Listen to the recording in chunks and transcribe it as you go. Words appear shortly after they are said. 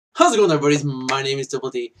How's it going, everybody? My name is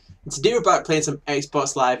Double D, and today we're back playing some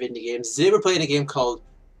Xbox Live indie games. Today we're playing a game called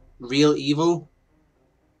Real Evil.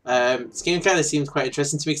 This game kind of seems quite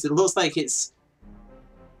interesting to me because it looks like it's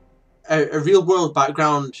a real world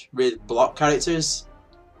background with block characters.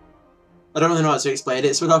 I don't really know how to explain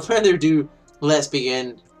it, so without further ado, let's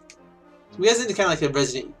begin. I'm guessing it's kind of like a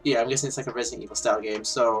Resident... Yeah, I'm guessing it's like a Resident Evil style game.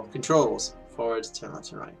 So, controls. Forward, turn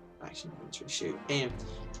left, turn right. Action, entry, shoot, aim.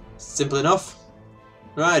 Simple enough.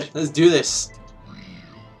 Right, let's do this.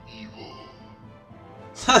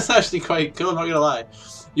 That's actually quite cool, I'm not gonna lie.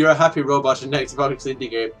 You're a happy robot in next Xbox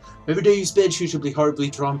indie game. Every day you spend shootably, horribly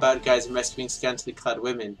drawn bad guys and rescuing scantily clad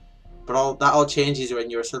women. But that all changes when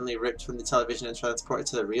you are suddenly ripped from the television and transported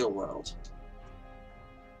to the real world.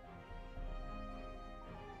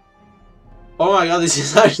 Oh my god, this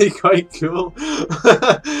is actually quite cool.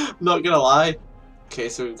 Not gonna lie. Okay,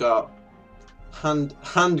 so we've got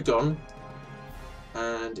handgun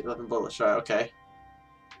and 11 bullets, right? Okay.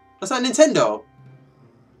 That's not Nintendo.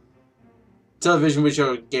 Television which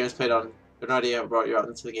your game is played on. I have no idea what brought you out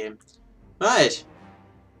into the game. Right.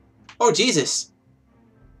 Oh Jesus.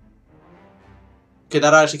 Okay,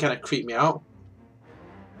 that actually kind of creeped me out.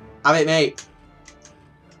 Have it, mate.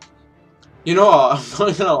 You know what? I'm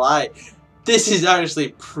not gonna lie. This is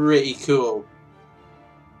actually pretty cool.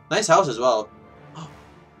 Nice house as well.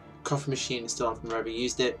 Coffee machine is still on from wherever you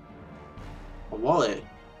used it. A wallet.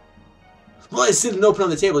 Wallet is sitting open on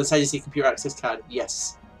the table. Inside you see a computer access card.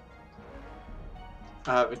 Yes.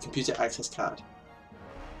 I have a computer access card.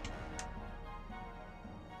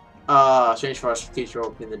 Strange for us feature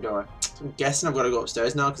opening the door. So I'm guessing I've got to go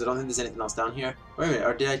upstairs now because I don't think there's anything else down here. Wait a minute,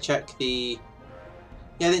 or did I check the...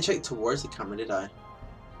 Yeah, I didn't check towards the camera, did I?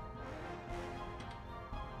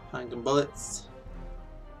 Handgun bullets.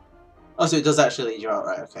 Oh, so it does actually lead you out,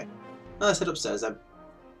 right, okay. Well, let's head upstairs then.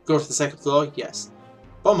 Go to the second floor? Yes.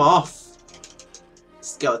 Bomb off!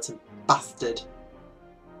 Skeleton bastard.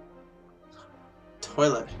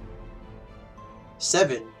 Toilet.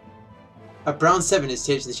 7. A brown 7 is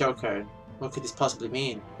taped to the shower curtain. What could this possibly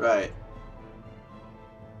mean? Right.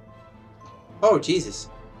 Oh, Jesus.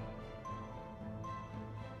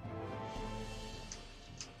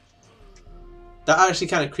 That actually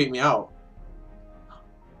kind of creeped me out.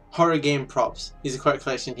 Horror game props. These are quite a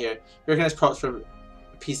collection here. Recognize props from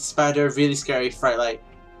a piece of spider, really scary, fright light.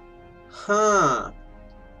 Huh.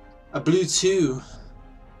 A blue 2.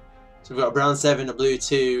 So we've got a brown 7, a blue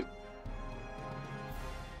 2.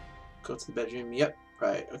 Go to the bedroom. Yep.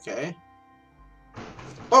 Right. Okay.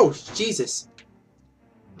 Oh, Jesus.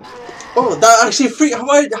 Oh, that actually freaked... How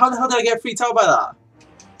the hell did I get freaked out by that?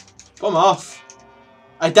 Bomb off.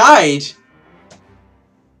 I died.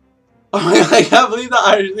 Oh my god, I can't believe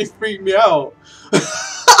that actually freaked me out.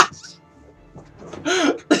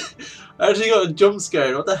 I actually got a jump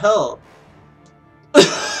scare. What the hell?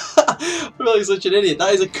 I feel like such an idiot.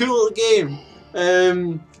 That is a cool little game. I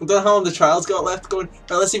don't know how long the trials got left going.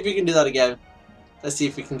 Right, let's see if we can do that again. Let's see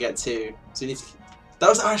if we can get to... So we need to... That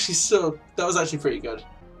was actually pretty good.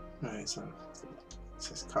 Right, so...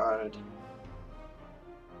 Access card.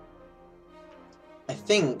 I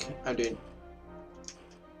think I'm doing...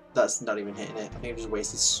 That's not even hitting it. I think I've just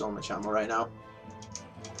wasted so much ammo right now.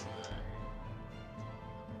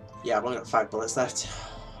 Yeah, I've only got 5 bullets left.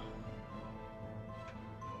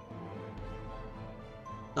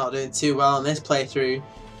 Not doing too well on this playthrough.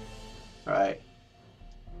 Alright.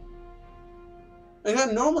 I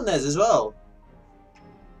got normal Nez as well.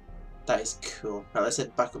 That is cool. Right, let's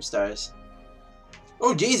head back upstairs.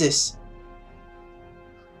 Oh, Jesus!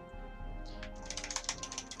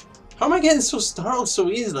 How am I getting so startled so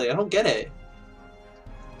easily? I don't get it.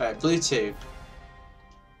 Alright, blue 2.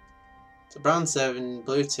 So brown 7,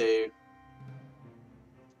 blue 2.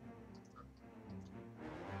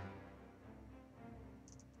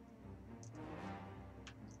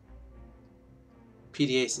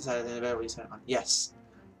 PDA is decided in the bed. What you said on? Yes.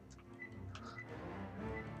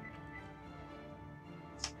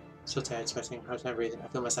 So tired, sweating, hard time breathing. I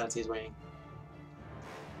feel my sanity is waning.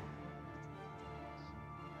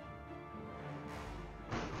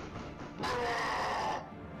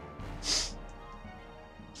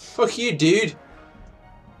 Fuck you, dude!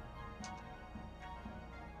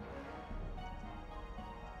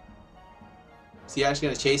 Is he actually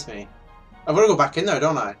gonna chase me? I've gotta go back in there,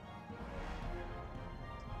 don't I?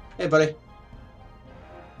 Hey, buddy.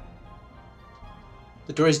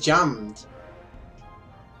 The door is jammed.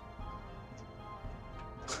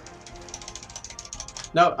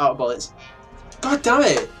 No, out of bullets. God damn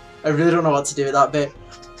it! I really don't know what to do with that bit.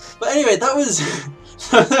 But anyway, that was,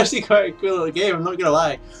 that was actually quite a cool little game, I'm not gonna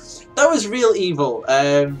lie. That was Real Evil.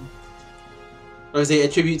 Obviously, a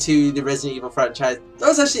tribute to the Resident Evil franchise. That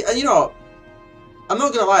was actually, you know, I'm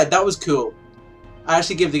not gonna lie, that was cool. I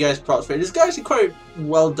actually give the guys props for it. It's actually quite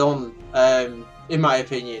well done, in my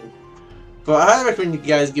opinion. But I highly recommend you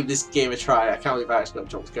guys give this game a try. I can't believe I actually got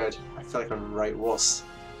jump scared. I feel like I'm right wuss.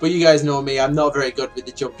 But you guys know me, I'm not very good with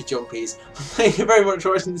the jumpy jumpies. Thank you very much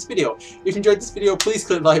for watching this video. If you enjoyed this video, please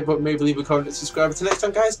click the like button, maybe leave a comment and subscribe. Until next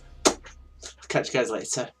time, guys, I'll catch you guys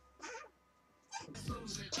later.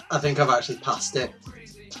 I think I've actually passed it.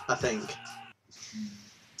 I think.